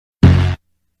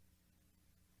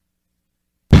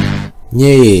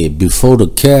Yeah, before the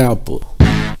KAPPA.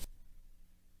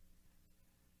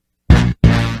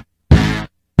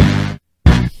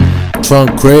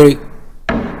 Trunk Craig,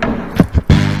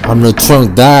 I'm the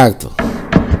trunk doctor.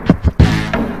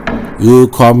 You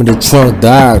call me the trunk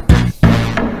doctor.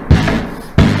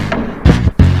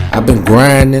 I've been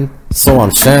grinding, so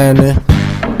I'm shining.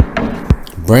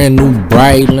 Brand new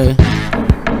Breitling,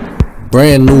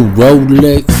 brand new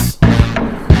Rolex,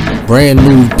 brand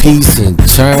new piece and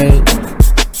chain.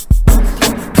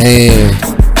 And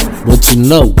what you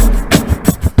know,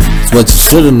 it's what you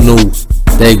shoulda knew,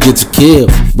 that'll get you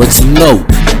killed. What you know,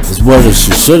 it's what you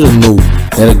shoulda knew,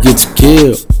 that'll get you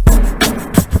killed.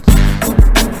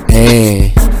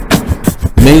 And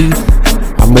me,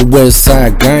 I'm a West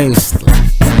Side gangster.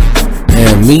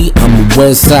 And me, I'm a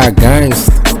West Side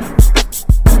gangster.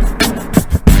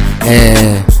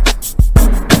 And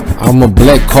I'm a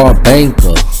black card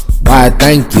banker. Why,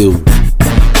 thank you.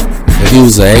 If you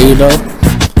was a hater,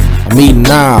 I'm eating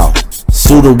now,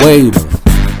 sue the waiter.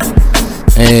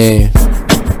 And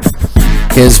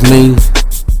catch me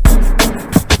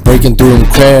breaking through them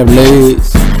crab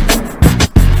legs.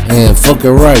 And fuck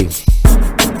it right,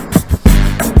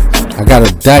 I got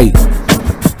a date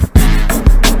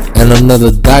and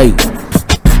another date.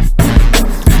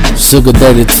 Sugar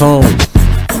daddy tone.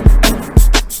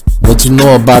 What you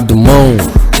know about the moon?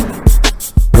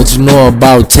 What you know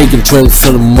about taking trips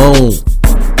to the moon?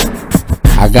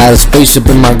 I got a spaceship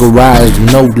in my garage,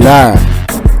 no lie.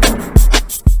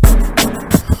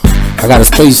 I got a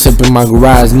spaceship in my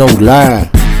garage, no lie.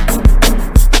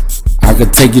 I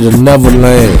could take you to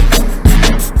Neverland.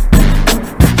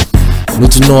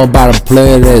 What you know about a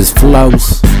player that's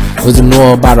close? What you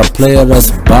know about a player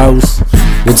that's a boss?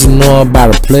 What you know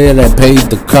about a player that paid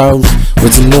the cost?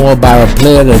 What you know about a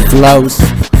player that close?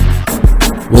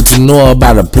 What you know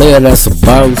about a player that's a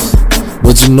boss?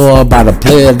 What you know about a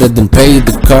player that done paid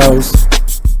the cost?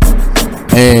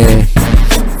 And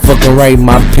fucking write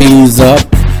my P's up.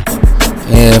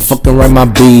 And fucking write my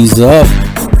B's up.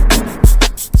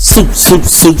 Soup, soup,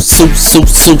 soup, soup, soup,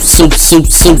 soup, soup, soup,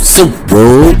 soup, soup,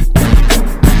 bro.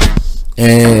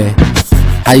 And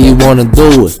how you wanna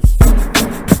do it?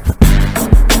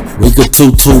 We could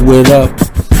 2-2 it up.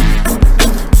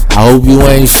 I hope you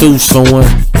ain't shoot someone.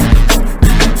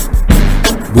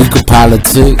 We could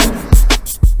politic.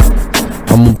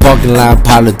 I'm a parking lot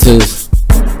politics.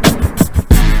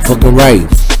 Fucking right.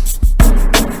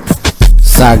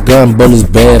 Shotgun bullets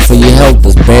bad for your health.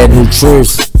 That's bad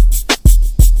nutrition.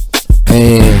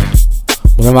 And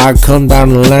whenever I come down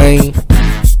the lane,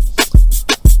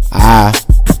 I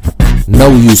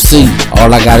know you see.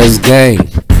 All I got is game.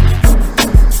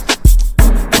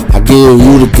 I give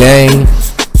you the game.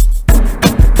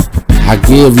 I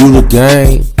give you the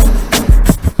game.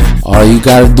 All you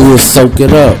gotta do is soak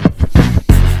it up.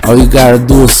 All you gotta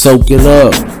do is soak it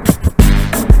up.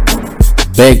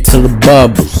 Back to the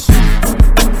bubbles.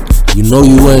 You know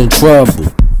you in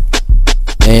trouble.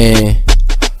 And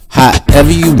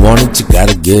however you want it, you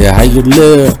gotta get how you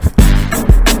live.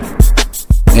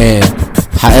 And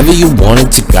however you want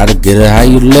it, you gotta get it how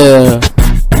you live.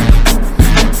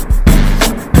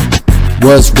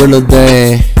 What's realer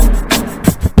than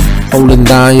holding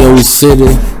down your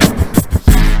city?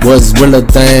 What's realer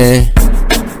than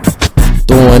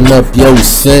throwing up your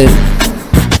city?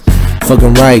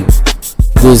 Fucking right.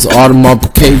 This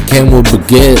Audemars cake came with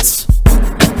baguettes.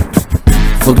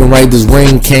 Fucking right, this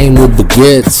ring came with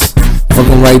baguettes.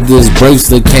 Fucking right, this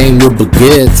bracelet came with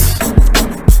baguettes.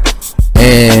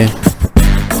 And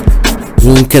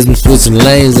you can catch me switching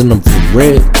lanes in a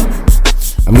Ferrari.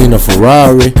 I mean a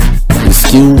Ferrari.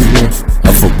 Excuse me,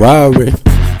 a Ferrari.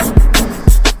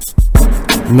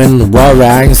 I'm in the Ferrari,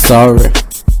 I ain't sorry.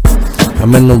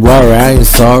 I'm in the Ferrari, I ain't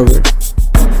sorry.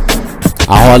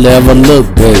 I hardly ever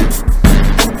look, babe.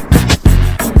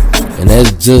 And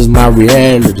that's just my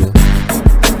reality.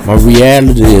 My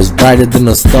reality is brighter than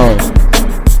a star.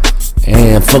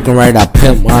 And fucking right, I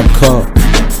pimp my car.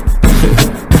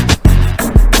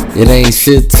 It ain't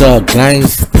shit to a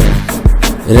gangster.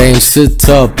 It ain't shit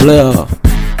to a player.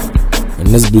 And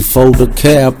this before the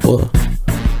KAPPA.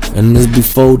 And this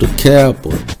before the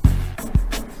KAPPA.